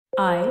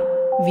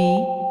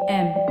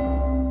IVM.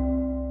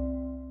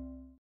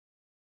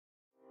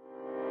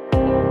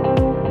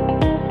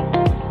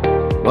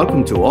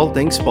 Welcome to All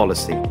Things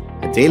Policy,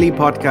 a daily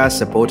podcast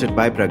supported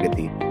by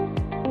Pragati,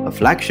 a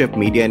flagship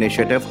media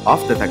initiative of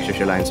the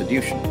Takshashila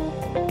Institution.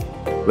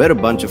 We're a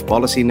bunch of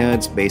policy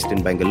nerds based in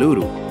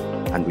Bengaluru,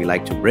 and we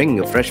like to bring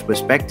a fresh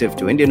perspective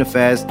to Indian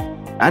affairs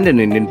and an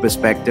Indian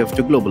perspective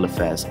to global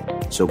affairs.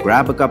 So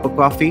grab a cup of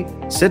coffee,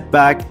 sit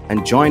back,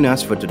 and join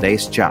us for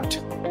today's chat.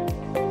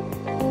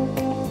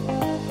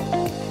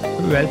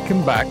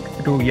 Welcome back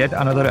to yet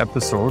another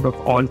episode of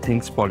All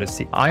Things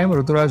Policy. I am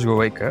Ruturaj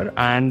Govaikar,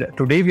 and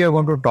today we are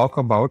going to talk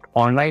about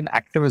online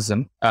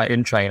activism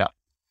in China.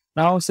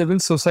 Now, civil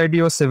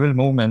society or civil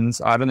movements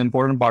are an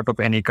important part of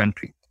any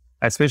country.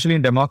 Especially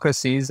in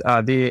democracies,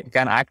 they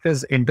can act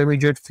as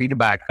intermediate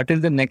feedback until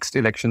the next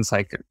election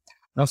cycle.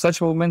 Now, such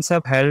movements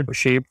have helped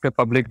shape the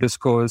public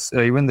discourse,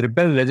 even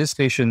repeal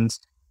legislations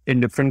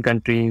in different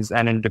countries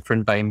and in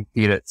different time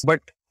periods.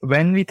 But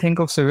when we think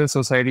of civil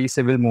society,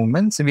 civil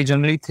movements, we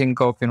generally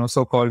think of,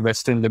 so-called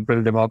Western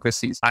liberal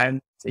democracies. And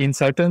in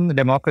certain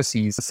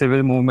democracies,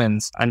 civil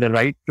movements and the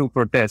right to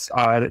protest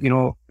are,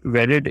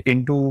 wedded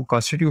into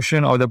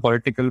constitution or the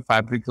political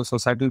fabric, the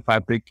societal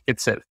fabric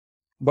itself.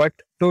 But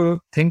to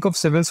think of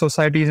civil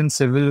societies and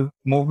civil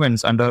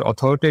movements under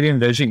authoritarian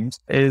regimes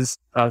is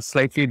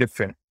slightly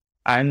different.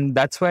 And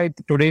that's why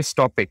today's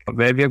topic,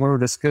 where we are going to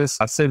discuss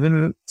a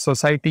civil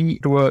society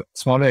to a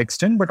smaller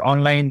extent, but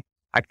online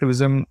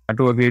activism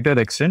to a greater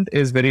extent,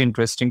 is very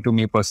interesting to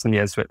me personally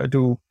as well.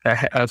 To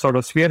sort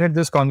of spearhead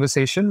this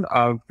conversation,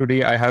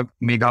 today I have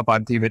Megha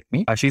Parthi with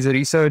me. She's a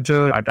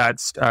researcher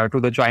attached to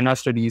the China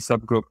Studies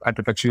subgroup at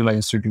the Takshashila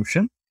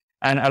Institution.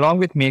 And along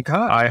with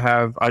Megha, I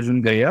have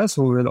Arjun Gayas,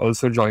 who will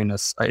also join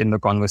us in the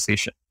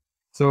conversation.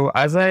 So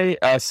as I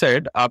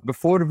said,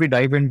 before we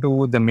dive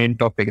into the main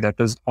topic, that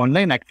is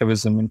online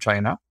activism in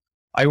China,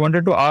 I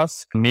wanted to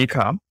ask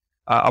Megha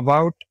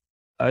about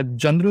a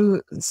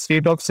general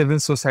state of civil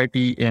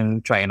society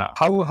in China.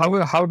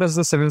 How does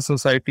the civil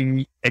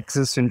society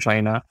exist in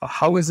China?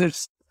 How is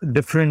it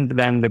different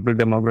than liberal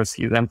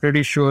democracies? I'm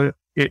pretty sure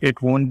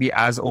it won't be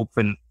as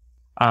open.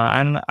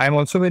 And I'm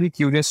also very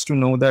curious to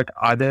know that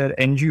are there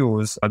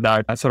NGOs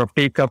that sort of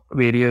take up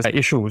various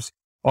issues,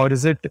 or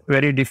is it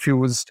very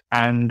diffused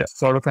and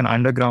sort of an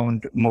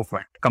underground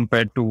movement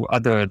compared to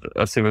other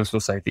civil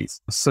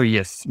societies? So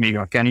yes,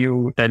 Megha, can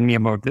you tell me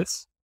about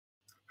this?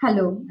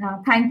 Hello,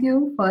 thank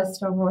you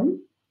first of all.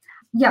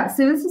 Yeah,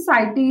 civil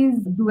societies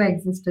do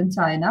exist in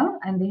China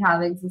and they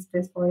have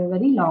existed for a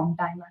very long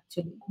time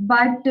actually.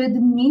 But the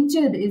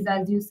nature is,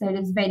 as you said,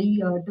 is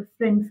very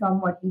different from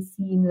what we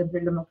see in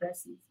liberal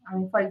democracies. I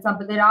mean, for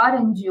example, there are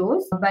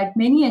NGOs, but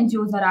many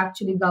NGOs are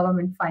actually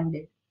government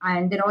funded.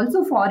 And there are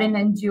also foreign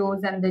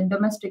NGOs and then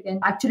domestic.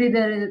 And actually,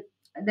 there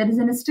is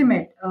an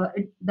estimate.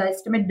 The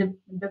estimate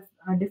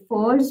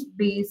differs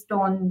based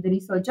on the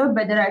researcher,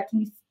 but there are at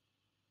least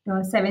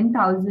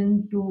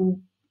 7,000 to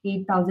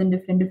 8,000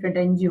 different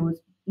NGOs,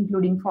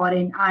 including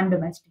foreign and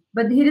domestic.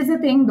 But here is the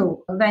thing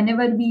though,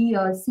 whenever we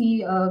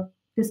see a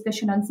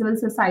discussion on civil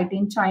society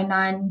in China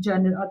and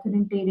general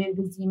authoritarian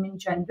regime in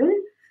general,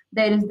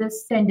 there is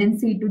this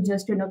tendency to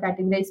just,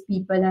 categorize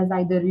people as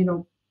either,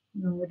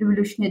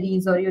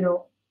 revolutionaries or,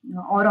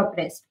 or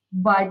oppressed.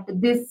 But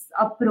this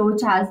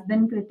approach has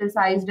been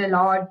criticized a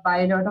lot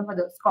by a lot of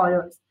other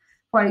scholars.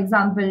 For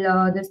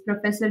example, this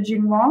Professor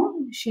Jing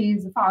Wang,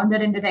 she's founder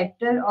and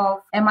director of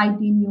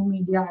MIT New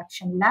Media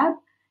Action Lab.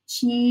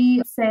 She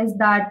says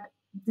that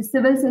the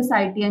civil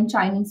society and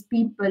Chinese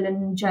people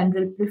in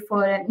general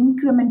prefer an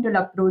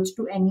incremental approach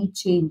to any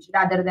change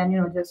rather than,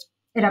 just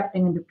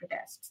erupting into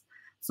protests.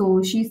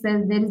 So she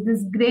says there is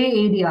this gray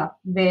area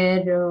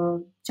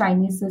where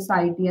Chinese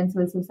society and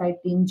civil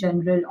society in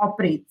general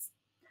operates.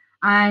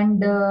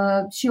 And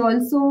she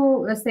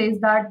also says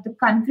that the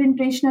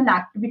confrontational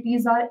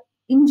activities are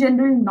in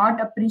general not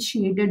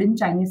appreciated in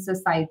Chinese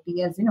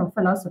society as,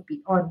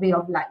 philosophy or way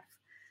of life.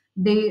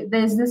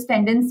 There's this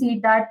tendency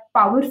that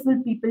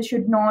powerful people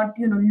should not,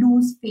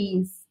 lose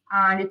face,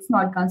 and it's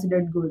not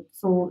considered good.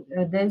 So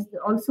there's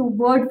also a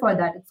word for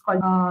that. It's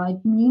called,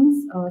 it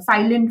means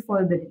silent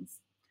forbearance.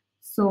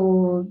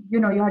 So,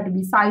 you have to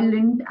be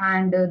silent,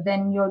 and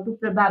then you have to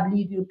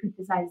probably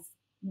criticize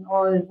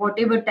or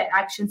whatever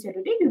actions you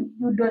have to take, you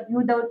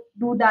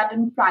do that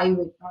in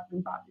private, not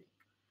in public.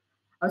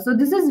 So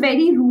this is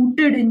very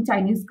rooted in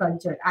Chinese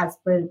culture, as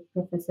per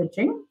Professor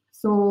Cheng.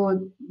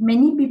 So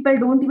many people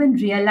don't even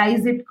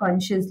realize it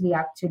consciously,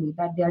 actually,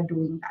 that they are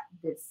doing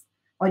this,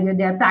 or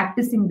they are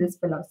practicing this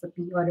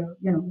philosophy or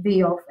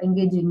way of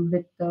engaging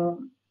with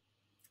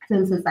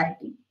civil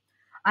society.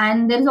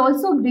 And there is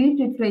also great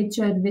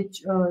literature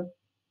which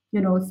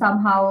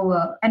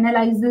somehow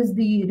analyzes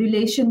the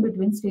relation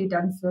between state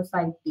and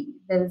society.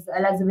 There is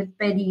Elizabeth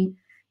Perry.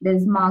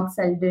 There's Mark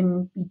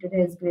Selden, Peter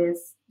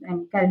Hesgres,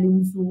 and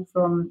Caroline Zhu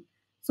from.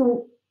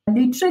 So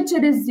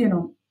literature is,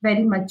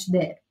 very much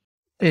there.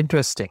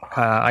 Interesting.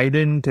 I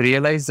didn't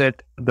realize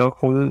that the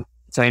whole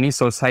Chinese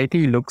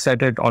society looks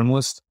at it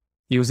almost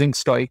using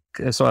Stoic,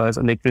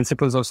 like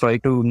principles of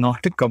Stoic to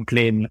not to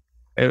complain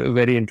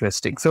Very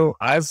interesting. So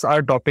as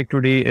our topic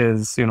today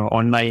is,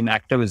 online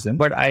activism,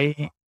 but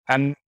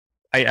am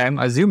I am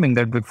assuming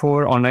that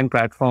before online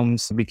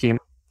platforms became,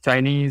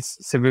 Chinese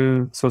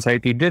civil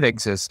society did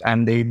exist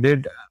and they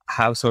did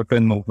have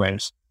certain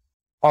movements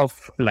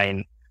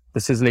offline.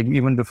 This is like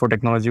even before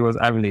technology was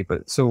available.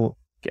 So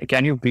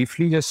can you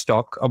briefly just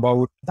talk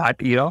about that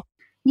era?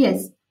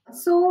 Yes.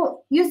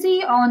 So you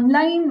see,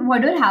 online,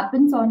 whatever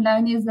happens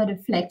online is a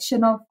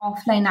reflection of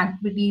offline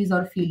activities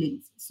or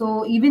feelings.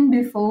 So even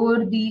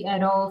before the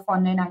era of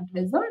online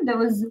activism, there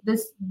was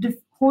this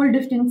whole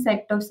different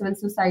sect of civil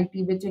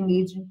society which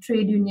engaged in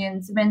trade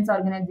unions, events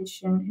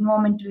organization,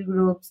 environmental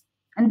groups,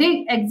 and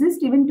they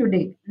exist even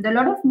today. There are a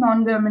lot of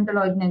non-governmental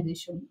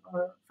organizations.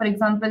 For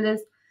example,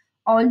 is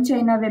All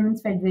China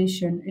Women's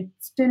Federation.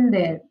 It's still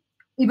there,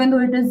 even though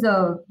it is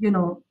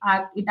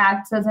it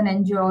acts as an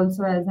NGO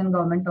also as a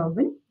government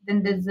organ.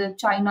 Then there's the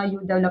China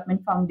Youth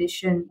Development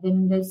Foundation.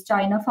 Then there's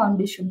China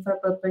Foundation for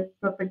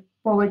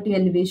Poverty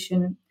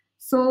Elevation.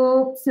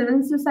 So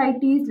civil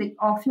societies like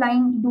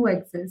offline do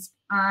exist,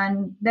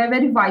 and they're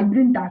very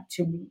vibrant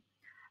actually.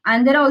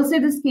 And there are also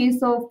this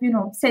case of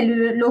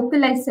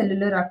localized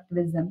cellular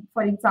activism.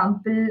 For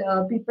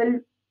example, people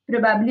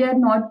probably are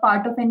not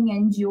part of any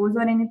NGOs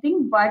or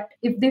anything, but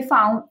if they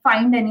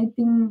find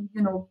anything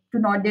to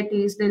not their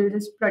taste, they'll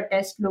just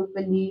protest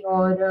locally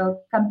or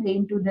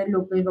complain to their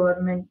local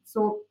government.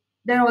 So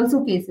there are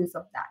also cases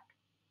of that.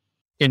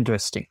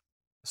 Interesting.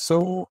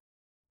 So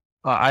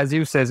as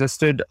you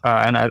suggested,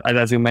 and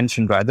as you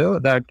mentioned, rather,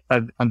 that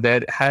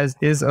there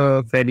is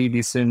a very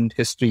recent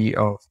history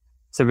of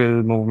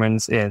civil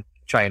movements in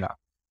China.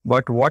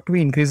 But what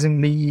we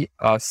increasingly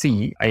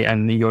see,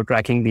 and you're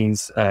tracking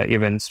these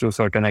events to a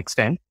certain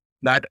extent,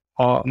 that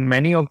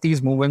many of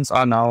these movements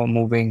are now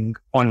moving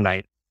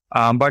online.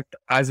 But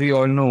as we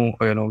all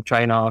know,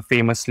 China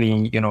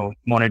famously,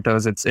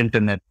 monitors its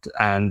internet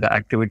and the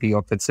activity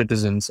of its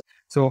citizens.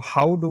 So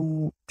how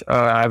do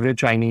average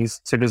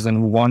Chinese citizen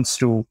who wants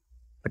to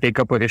take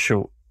up an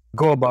issue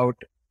go about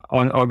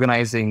on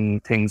organizing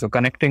things or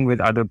connecting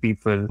with other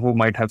people who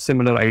might have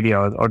similar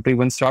ideas, or to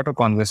even start a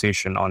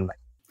conversation online?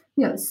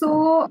 Yeah,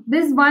 so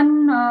this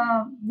one,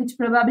 which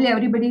probably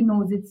everybody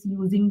knows, it's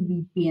using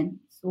VPN.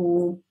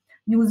 So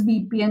use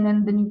VPN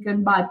and then you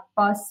can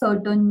bypass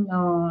certain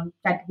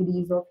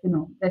categories of,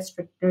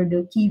 restricted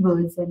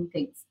keywords and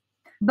things.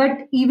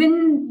 But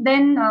even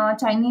then,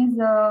 Chinese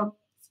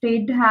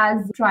state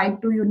has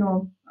tried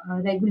to,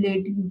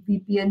 regulate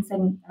VPNs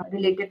and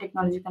related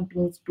technology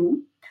companies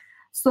too.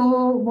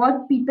 So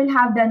what people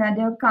have done,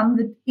 they have come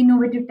with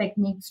innovative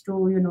techniques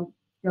to,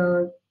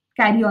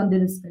 carry on the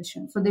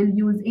discussion. So they'll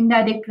use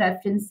indirect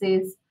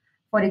references,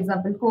 for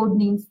example, code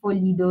names for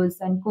leaders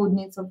and code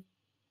names of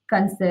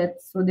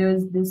concepts. So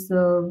there's this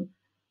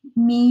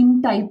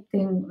meme type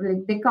thing,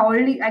 like they call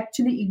it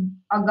actually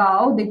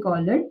agao, they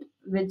call it,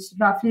 which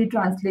roughly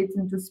translates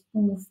into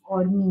spoof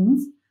or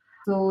memes.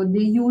 So they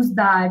use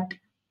that.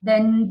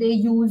 Then they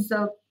use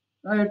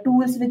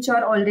tools which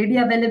are already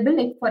available,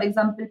 like for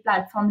example,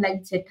 platform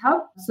like GitHub.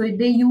 So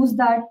they use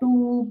that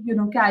to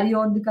carry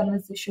on the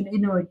conversation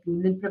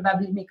innovatively. They'll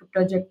probably make a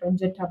project on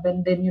GitHub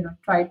and then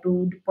try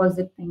to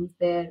deposit things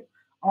there,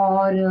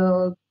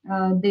 or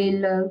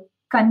they'll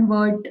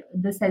convert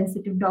the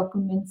sensitive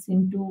documents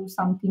into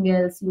something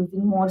else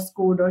using Morse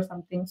code or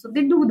something. So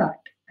they do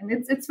that, and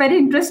it's very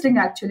interesting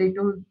actually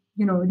to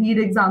read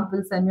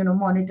examples and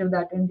monitor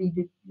that and read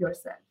it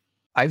yourself.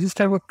 I just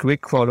have a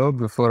quick follow-up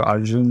before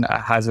Arjun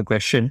has a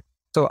question.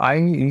 So I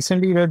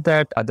recently read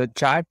that the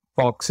chat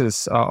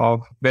boxes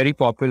of very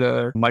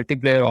popular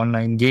multiplayer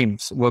online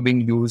games were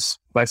being used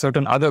by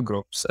certain other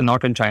groups,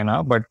 not in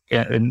China, but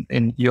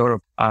in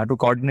Europe, to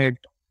coordinate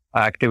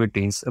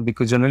activities.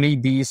 Because generally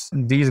these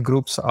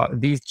groups,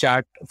 these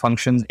chat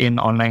functions in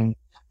online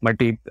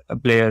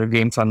multiplayer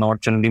games are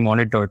not generally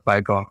monitored by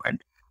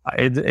government.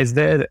 Is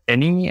there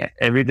any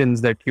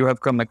evidence that you have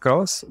come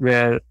across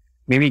where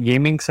maybe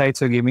gaming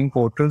sites or gaming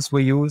portals were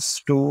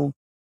used to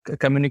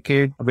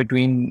communicate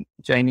between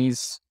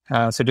Chinese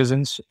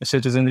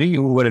citizenry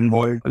who were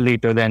involved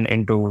later then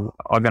into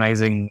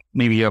organizing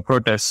maybe a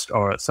protest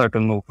or a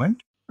certain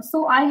movement?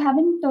 So I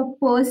haven't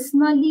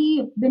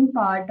personally been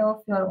part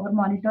of or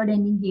monitored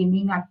any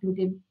gaming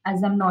activity,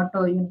 as I'm not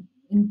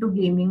into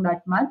gaming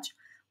that much.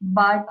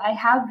 But I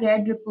have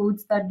read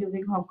reports that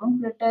during Hong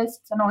Kong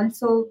protests and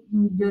also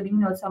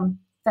during some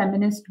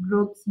feminist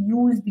groups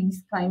use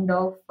these kind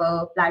of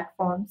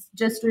platforms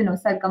just to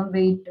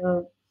circumvent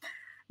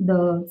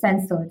the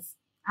censors,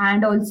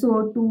 and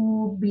also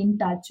to be in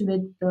touch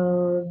with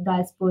the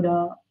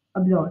diaspora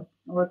abroad,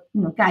 or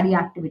carry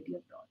activity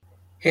abroad.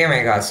 Hey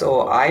Megha,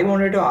 so I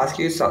wanted to ask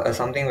you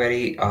something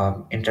very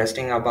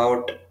interesting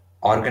about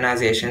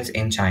organizations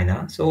in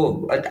China.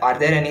 So, are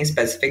there any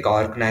specific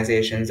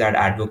organizations that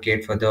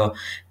advocate for the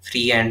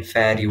free and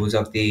fair use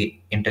of the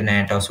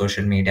internet or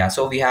social media?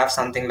 So, we have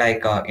something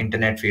like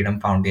Internet Freedom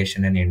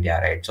Foundation in India,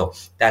 right? So,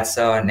 that's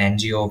an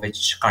NGO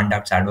which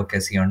conducts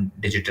advocacy on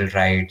digital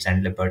rights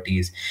and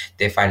liberties.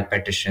 They file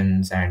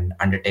petitions and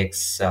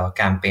undertakes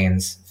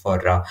campaigns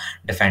for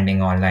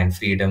defending online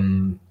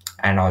freedom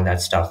and all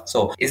that stuff.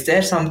 So is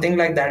there something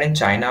like that in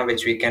China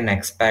which we can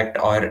expect,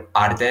 or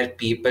are there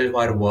people who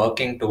are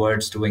working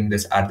towards doing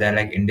this? Are there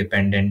like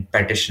independent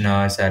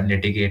petitioners or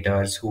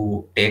litigators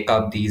who take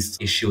up these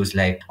issues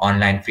like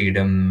online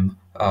freedom,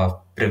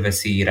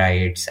 privacy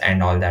rights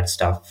and all that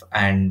stuff,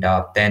 and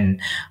then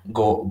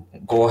go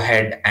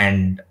ahead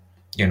and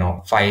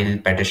file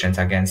petitions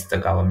against the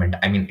government?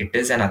 I mean, it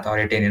is an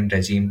authoritarian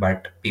regime,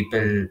 but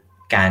people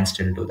can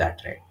still do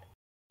that, right?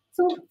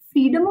 So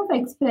freedom of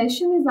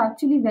expression is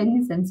actually a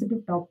very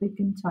sensitive topic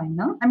in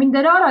China. I mean,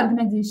 there are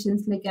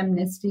organizations like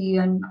Amnesty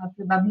and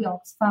probably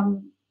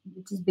Oxfam,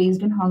 which is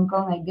based in Hong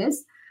Kong, I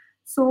guess.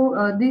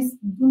 So this,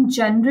 in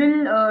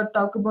general,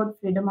 talk about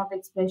freedom of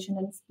expression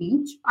and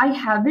speech. I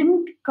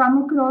haven't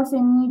come across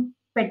any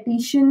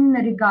petition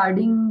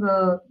regarding,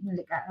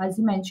 like as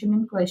you mentioned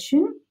in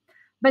question.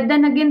 But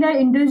then again, there are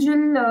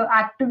individual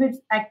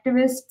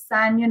activists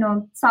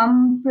and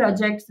some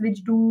projects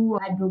which do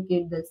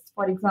advocate this.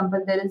 For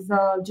example, there is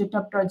a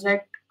GitHub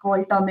project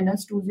called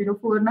Terminus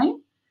 2049,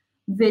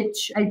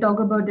 which I'll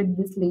talk about it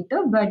this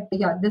later. But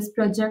yeah, this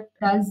project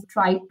does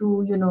try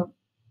to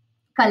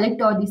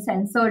collect all the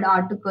censored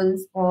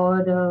articles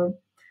or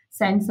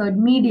censored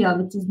media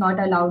which is not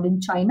allowed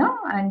in China,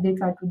 and they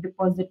try to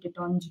deposit it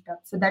on GitHub.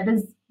 So that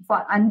is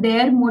and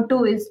their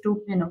motto is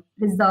to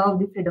preserve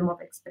the freedom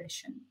of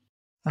expression.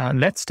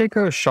 Let's take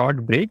a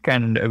short break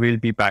and we'll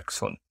be back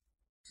soon.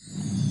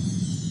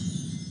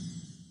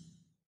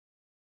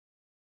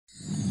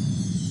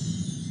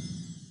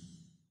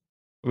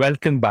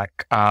 Welcome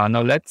back.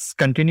 Now let's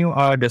continue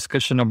our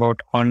discussion about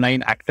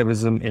online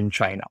activism in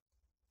China.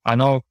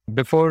 Now,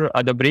 before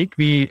the break,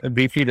 we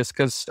briefly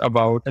discussed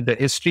about the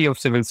history of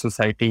civil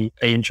society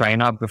in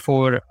China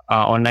before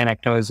online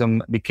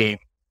activism became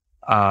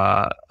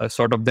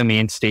sort of the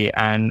mainstay,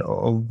 and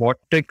what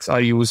tricks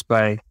are used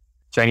by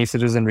Chinese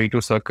citizenry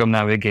to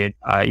circumnavigate,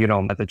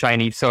 the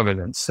Chinese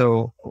surveillance.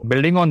 So,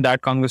 building on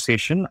that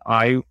conversation,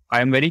 I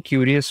am very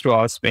curious to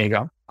ask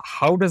Megha,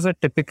 how does a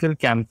typical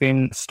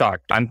campaign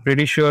start? I'm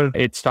pretty sure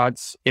it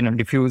starts in a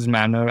diffuse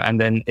manner and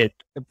then it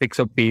picks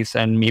up pace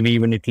and maybe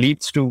even it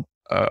leads to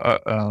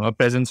a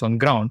presence on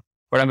ground.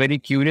 But I'm very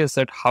curious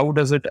that how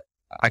does it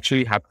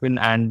actually happen,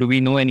 and do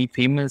we know any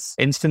famous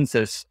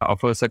instances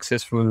of a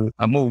successful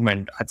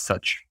movement as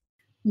such?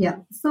 Yeah,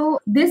 so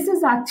this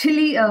is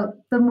actually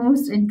the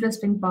most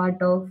interesting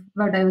part of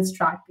what I was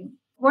tracking.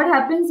 What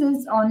happens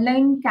is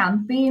online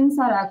campaigns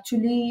are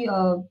actually,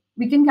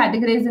 we can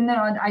categorize in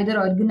either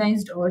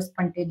organized or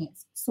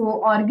spontaneous. So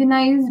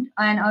organized,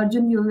 and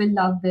Arjun, you will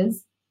love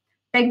this.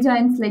 Tech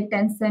giants like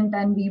Tencent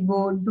and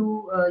Weibo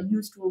do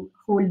used to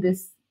hold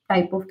this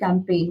type of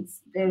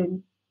campaigns.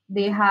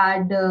 They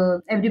had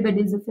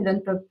everybody is a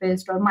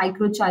philanthropist or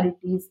micro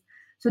charities.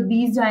 So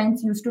these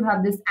giants used to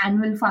have this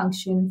annual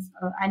functions,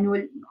 I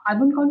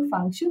wouldn't call it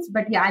functions,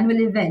 but yeah,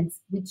 annual events,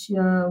 which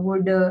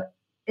would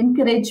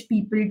encourage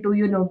people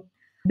to,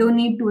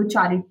 donate to a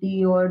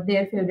charity or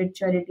their favorite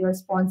charity or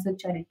sponsored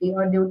charity,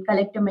 or they would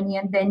collect the money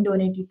and then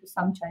donate it to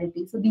some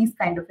charity. So these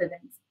kind of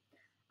events.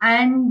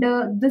 And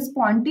the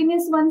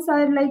spontaneous ones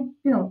are like,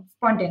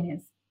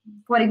 spontaneous.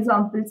 For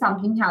example,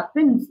 something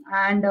happens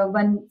and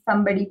when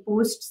somebody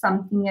posts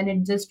something and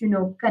it just,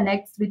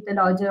 connects with a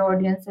larger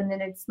audience and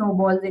then it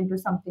snowballs into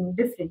something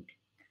different.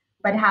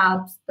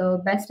 Perhaps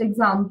the best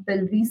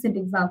example, recent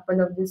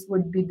example of this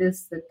would be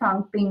this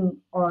thumping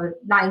or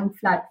lying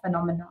flat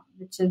phenomena,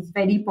 which is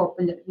very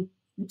popular,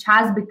 which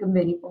has become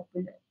very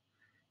popular.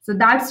 So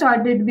that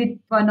started with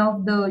one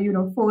of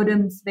the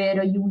forums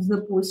where a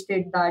user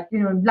posted that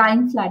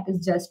lying flat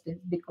is justice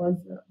because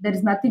there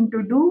is nothing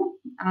to do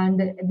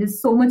and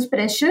there's so much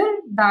pressure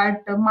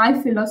that my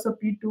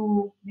philosophy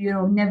to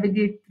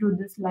navigate through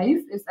this life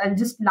is I'll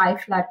just lie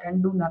flat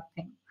and do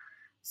nothing.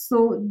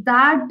 So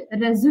that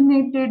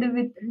resonated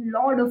with a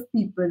lot of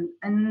people,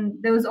 and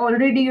there was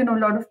already a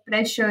lot of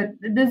pressure.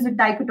 There's a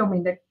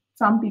dichotomy that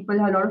some people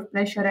have a lot of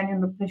pressure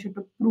and pressure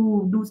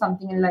to do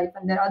something in life,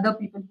 and there are other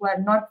people who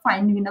are not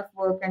finding enough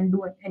work and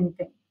do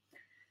anything.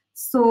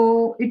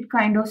 So it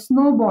kind of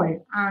snowballed,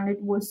 and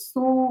it was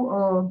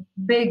so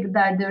big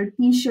that there were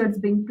T-shirts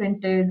being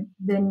printed,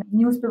 then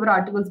newspaper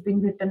articles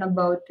being written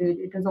about it.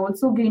 It has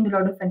also gained a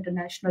lot of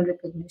international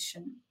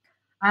recognition.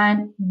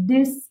 And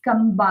this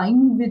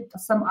combined with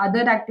some other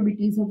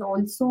activities has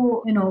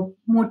also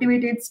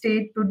motivated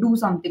state to do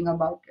something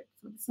about it.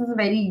 So this is a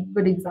very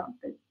good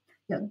example.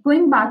 Yeah,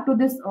 going back to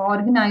this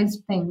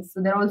organized things,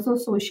 so there are also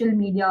social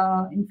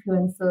media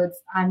influencers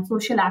and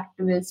social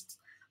activists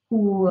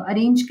who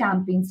arrange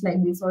campaigns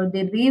like this, or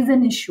they raise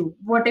an issue,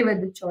 whatever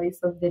the choice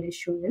of their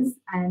issue is,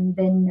 and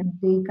then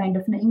they kind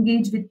of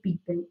engage with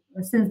people.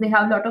 Since they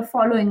have a lot of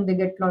following, they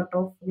get a lot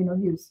of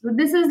views. So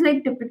this is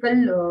like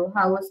typical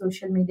how a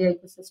social media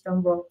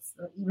ecosystem works,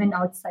 even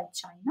outside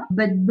China.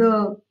 But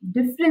the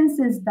difference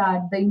is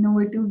that the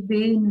innovative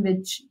way in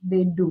which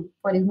they do.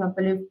 For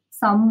example, if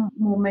some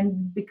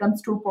movement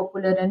becomes too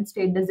popular and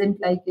state doesn't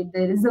like it,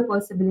 there is a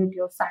possibility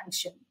of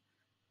sanction.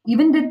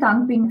 Even the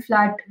thumping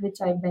flat, which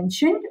I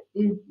mentioned,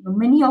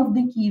 many of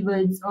the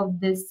keywords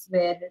of this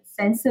were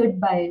censored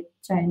by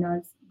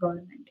China's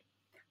government.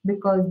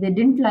 because they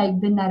didn't like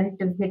the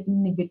narrative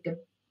getting negative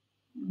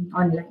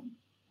online.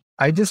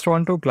 I just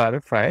want to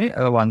clarify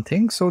one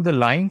thing. So the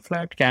Lying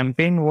Flat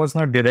campaign was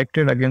not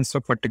directed against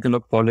a particular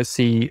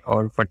policy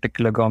or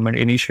particular government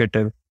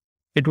initiative.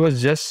 It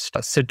was just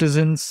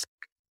citizens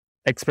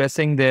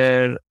expressing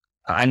their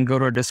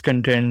anger or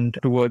discontent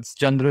towards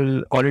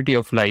general quality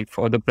of life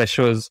or the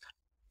pressures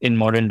in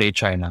modern day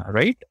China,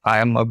 right? I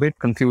am a bit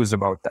confused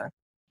about that.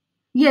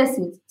 Yes,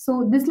 yes.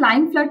 So this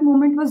lying flat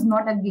movement was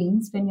not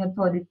against any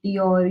authority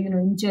or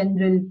in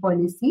general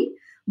policy,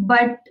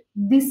 but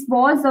this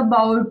was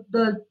about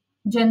the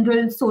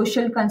general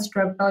social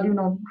construct,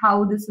 or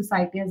how the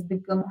society has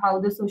become, how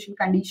the social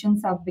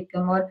conditions have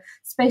become, or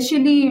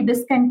especially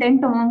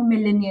discontent among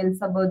millennials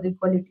about the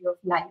quality of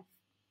life.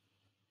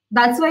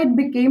 That's why it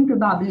became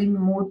probably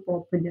more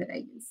popular, I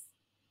guess.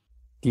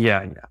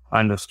 Yeah,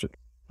 understood.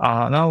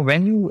 Now,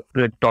 when you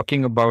were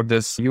talking about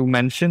this, you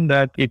mentioned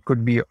that it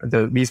could be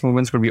these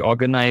movements could be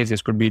organized,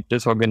 it could be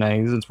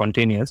disorganized and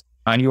spontaneous,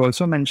 and you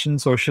also mentioned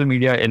social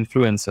media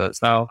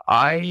influencers. Now,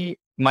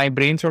 my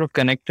brain sort of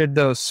connected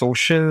the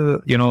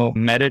social,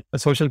 merit,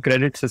 social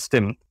credit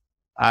system,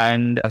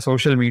 and a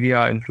social media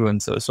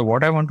influencers. So,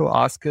 what I want to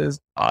ask is,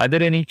 are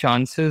there any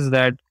chances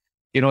that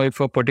if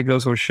a particular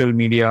social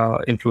media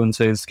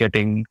influencer is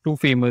getting too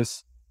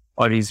famous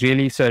or he's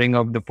really stirring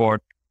up the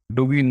pot?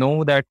 Do we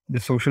know that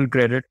the social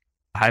credit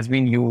has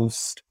been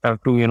used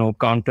to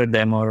counter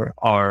them,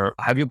 or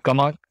have you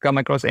come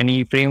across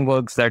any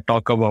frameworks that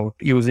talk about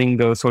using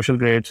the social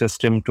credit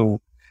system to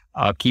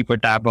keep a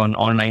tab on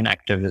online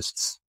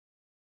activists?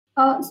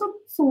 So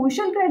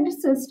social credit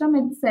system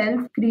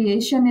itself,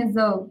 creation is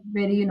a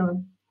very,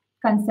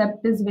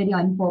 concept is very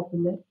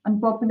unpopular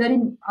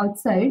in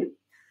outside.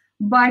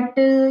 But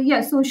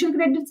yeah, social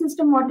credit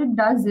system, what it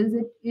does is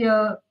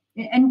it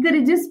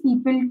encourages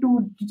people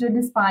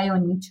to spy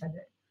on each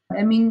other.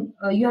 I mean,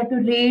 you have to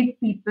rate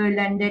people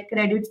and their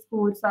credit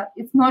scores.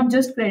 It's not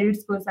just credit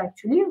scores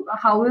actually.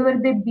 However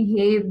they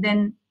behave,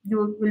 then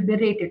you will be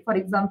rated. For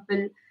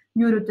example,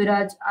 you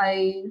Ruturaj,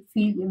 I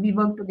feel we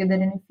work together,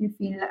 and if you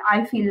feel,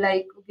 I feel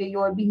like okay,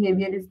 your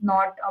behavior is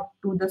not up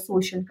to the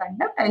social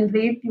conduct, I'll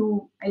rate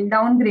you, I'll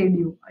downgrade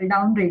you, I'll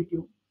downrate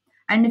you.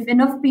 And if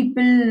enough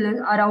people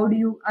around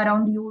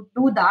you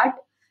do that,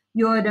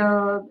 your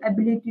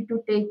ability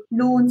to take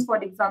loans, for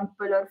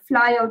example, or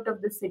fly out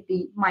of the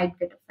city might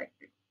get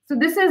affected. So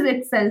this is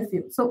itself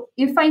you. So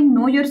if I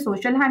know your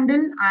social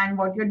handle and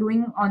what you're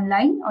doing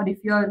online, or if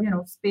you're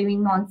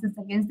spewing nonsense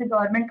against the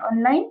government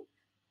online,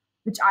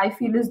 which I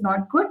feel is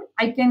not good,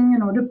 I can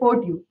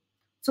report you.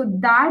 So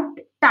that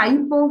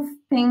type of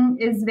thing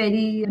is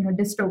very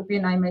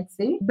dystopian, I might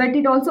say, but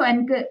it also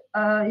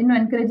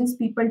encourages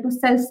people to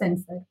self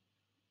censor.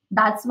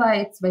 That's why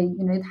it's very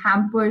it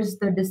hampers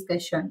the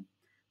discussion.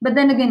 But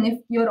then again, if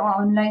your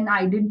online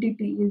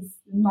identity is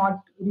not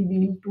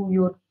revealed to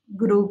your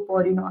group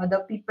or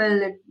other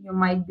people, you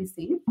might be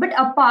safe. But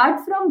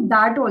apart from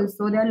that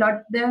also, there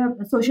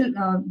are social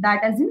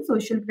that as in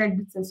social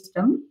credit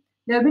system,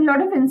 there have been a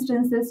lot of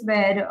instances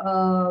where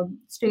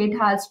state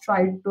has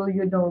tried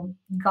to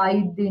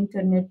guide the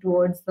internet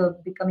towards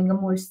becoming a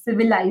more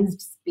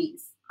civilized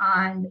space.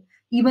 And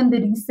even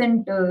the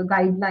recent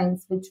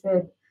guidelines which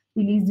were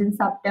released in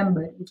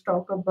September, which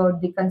talk about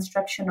the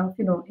construction of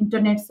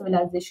internet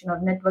civilization or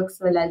network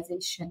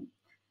civilization.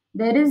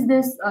 There is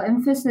this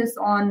emphasis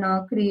on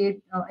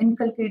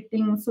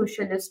inculcating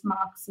socialist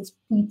Marxist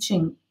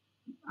teaching,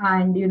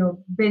 and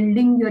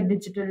building your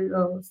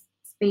digital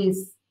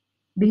space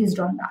based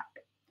on that.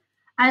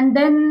 And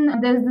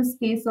then there's this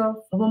case of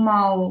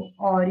Wumao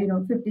or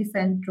 50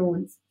 Cent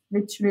trolls,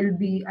 which will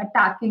be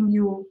attacking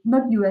you,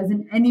 not you as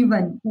in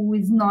anyone who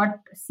is not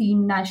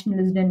seen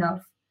nationalist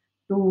enough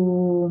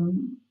to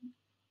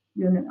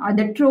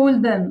either troll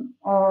them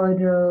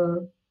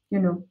or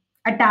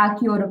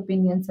attack your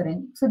opinions or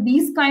anything. So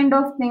these kind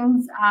of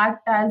things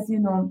act as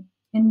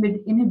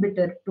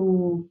inhibitor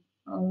to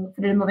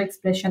freedom of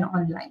expression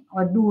online,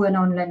 or do an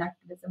online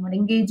activism, or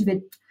engage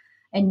with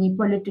any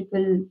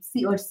political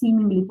or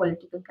seemingly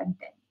political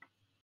content.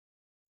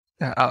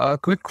 A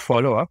quick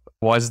follow up: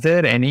 was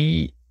there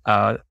any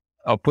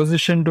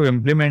opposition to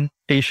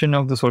implementation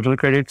of the social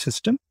credit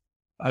system?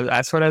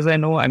 As far as I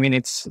know, I mean,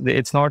 it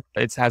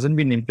hasn't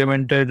been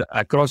implemented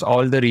across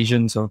all the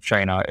regions of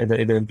China.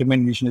 The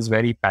implementation is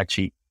very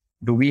patchy.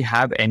 Do we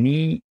have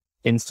any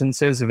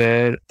instances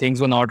where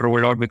things were not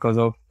rolled out because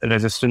of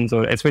resistance,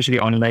 or especially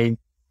online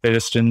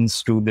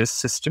resistance to this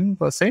system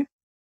per se?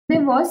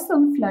 There was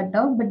some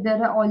flutter, but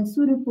there are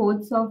also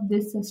reports of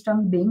this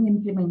system being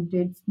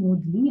implemented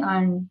smoothly.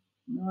 And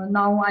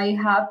now I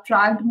have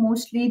tracked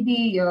mostly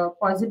the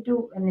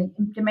positive and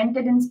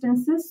implemented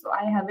instances. So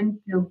I haven't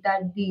looked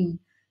at the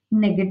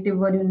negative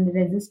or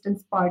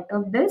resistance part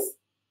of this.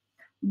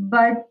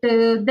 But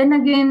then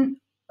again,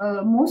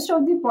 most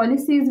of the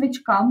policies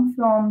which come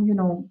from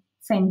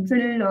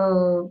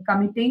central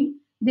committee,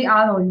 they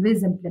are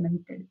always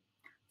implemented.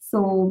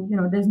 So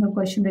there's no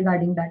question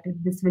regarding that if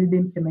this will be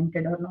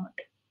implemented or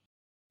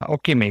not.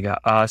 Okay,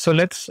 Megha. So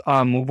let's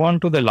move on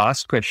to the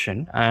last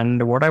question.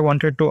 And what I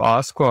wanted to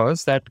ask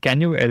was that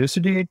can you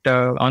elucidate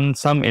on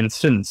some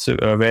instance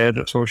where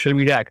social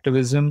media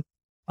activism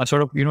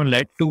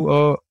led to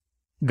a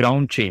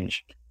ground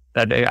change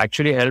that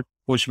actually helped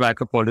push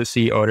back a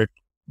policy or it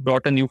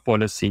brought a new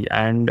policy,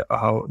 and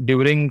how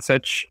during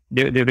such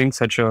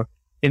a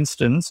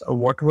instance,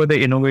 what were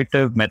the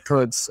innovative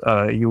methods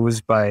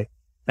used by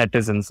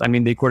netizens? I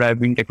mean, they could have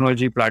been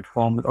technology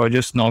platforms or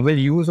just novel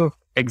use of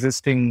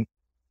existing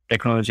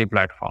technology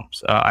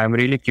platforms. I'm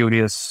really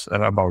curious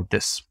about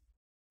this.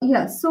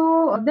 Yeah,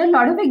 so there are a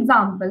lot of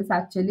examples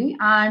actually,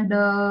 and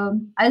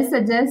I'll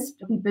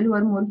suggest people who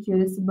are more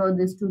curious about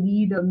this to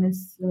read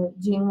Miss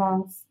Jing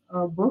Wang's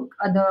book,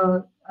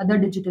 Other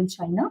Digital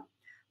China.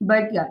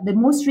 But yeah, the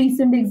most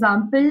recent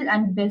example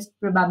and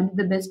probably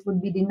the best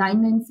would be the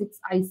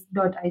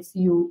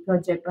 996.icu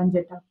project on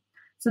GitHub.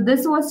 So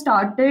this was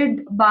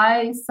started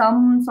by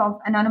some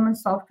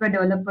anonymous software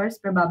developers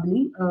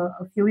probably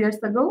a few years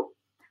ago.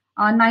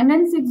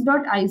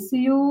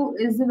 996.icu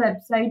is a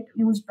website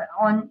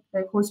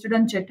hosted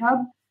on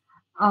GitHub,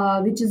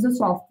 which is a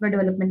software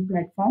development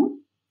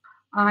platform,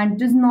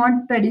 and it is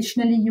not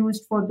traditionally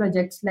used for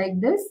projects like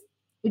this.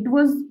 It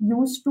was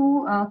used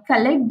to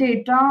collect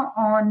data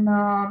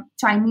on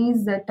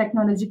Chinese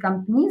technology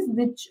companies,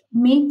 which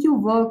make you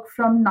work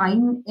from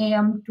 9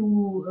 a.m.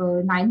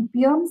 to 9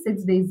 p.m.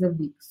 6 days a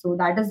week. So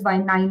that is why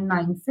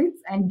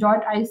 996 and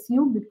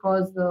 .icu,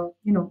 because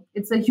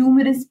it's a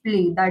humorous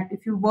play that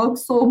if you work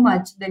so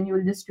much, then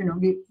you'll just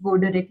go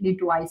directly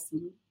to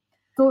ICU.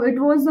 So it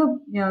was a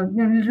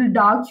little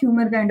dark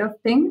humor kind of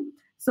thing.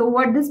 So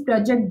what this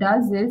project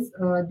does is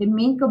they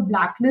make a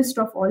blacklist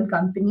of all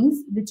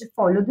companies which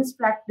follow this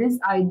practice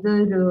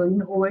either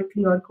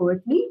overtly or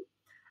covertly,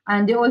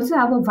 and they also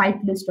have a white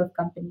list of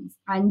companies,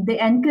 and they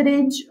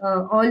encourage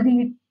all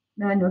the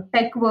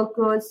tech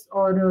workers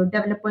or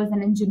developers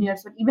and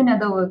engineers or even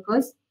other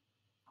workers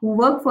who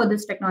work for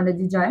this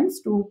technology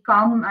giants to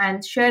come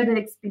and share their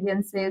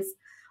experiences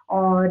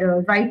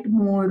or write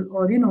more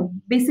or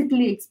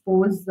basically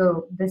expose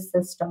this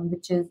system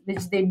which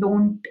they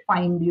don't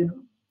find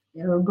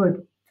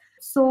good.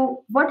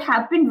 So what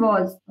happened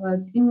was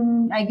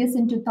in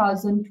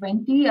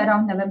 2020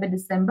 around November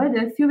December,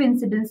 there were a few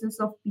incidences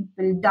of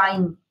people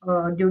dying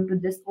due to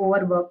this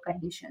overwork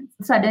conditions.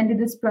 Suddenly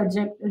this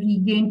project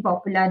regained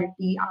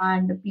popularity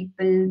and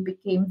people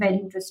became very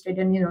interested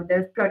in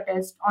their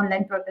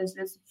online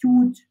protests,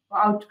 huge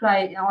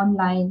outcry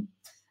online.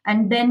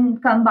 And then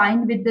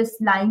combined with this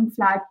lying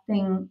flat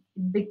thing,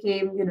 it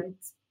became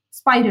it's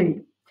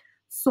spiraled.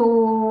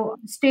 So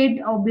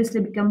state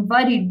obviously became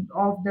worried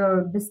of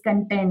the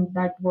discontent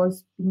that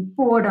was being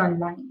poured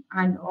online,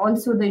 and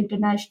also the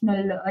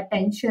international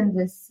attention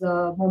this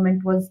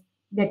movement was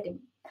getting.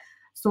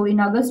 So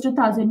in August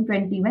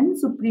 2021,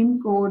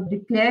 Supreme Court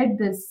declared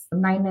this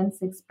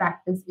 996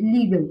 practice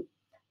illegal,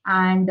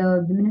 and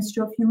the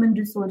Ministry of Human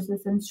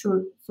Resources and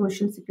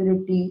Social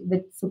Security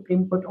with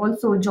Supreme Court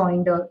also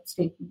joined a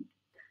statement.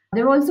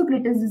 There was also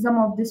criticism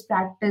of this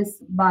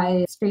practice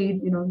by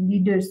state,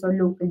 leaders or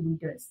local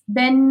leaders.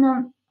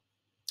 Then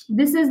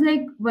this is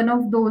like one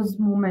of those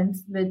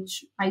moments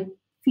which I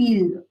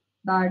feel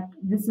that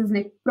this is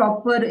like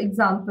proper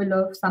example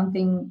of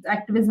something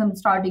activism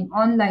starting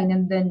online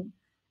and then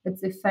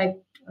its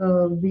effect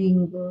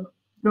being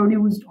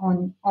produced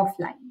on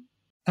offline.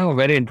 Oh,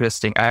 very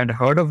interesting. I had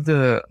heard of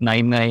the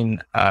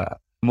 99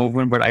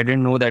 movement, but I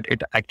didn't know that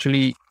it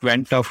actually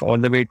went off all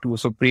the way to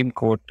Supreme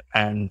Court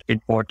and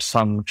it brought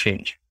some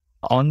change.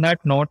 On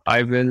that note,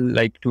 I will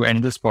like to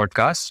end this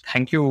podcast.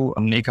 Thank you,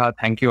 Megha.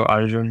 Thank you,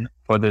 Arjun,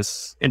 for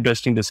this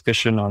interesting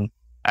discussion on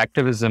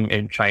activism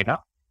in China.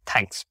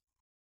 Thanks.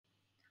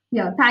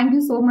 Yeah, thank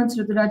you so much,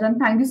 Ruturaj, and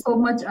thank you so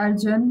much,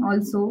 Arjun,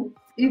 also.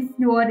 If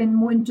you are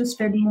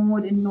interested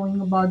more in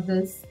knowing about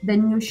this,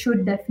 then you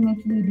should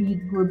definitely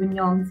read Guobin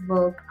Yang's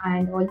work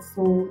and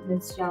also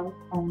Ms. Zhang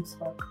Hong's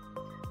work.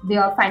 They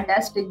are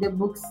fantastic. Their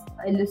books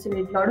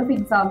illustrate a lot of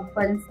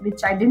examples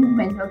which I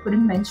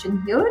couldn't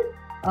mention here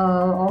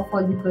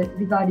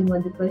regarding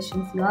all the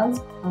questions you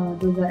asked.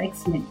 Those are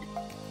excellent.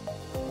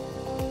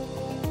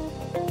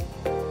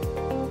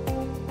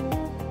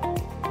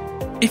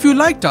 If you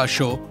liked our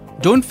show,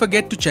 don't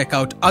forget to check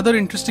out other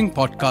interesting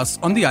podcasts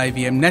on the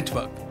IVM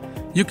network.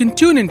 You can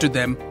tune into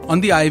them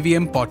on the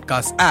IVM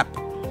Podcast app,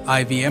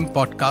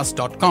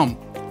 ivmpodcast.com,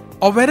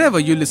 or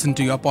wherever you listen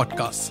to your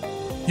podcasts.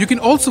 You can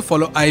also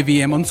follow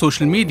IVM on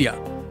social media.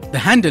 The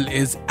handle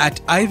is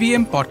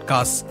 @IVM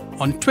Podcasts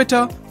on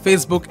Twitter,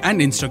 Facebook,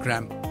 and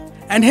Instagram.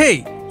 And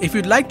hey, if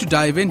you'd like to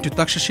dive into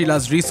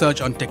Takshashila's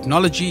research on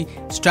technology,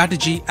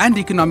 strategy, and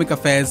economic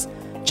affairs,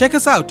 check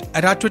us out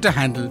at our Twitter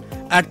handle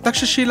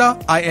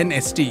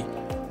 @TakshashilaINST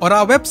or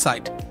our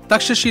website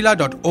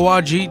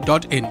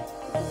takshashila.org.in.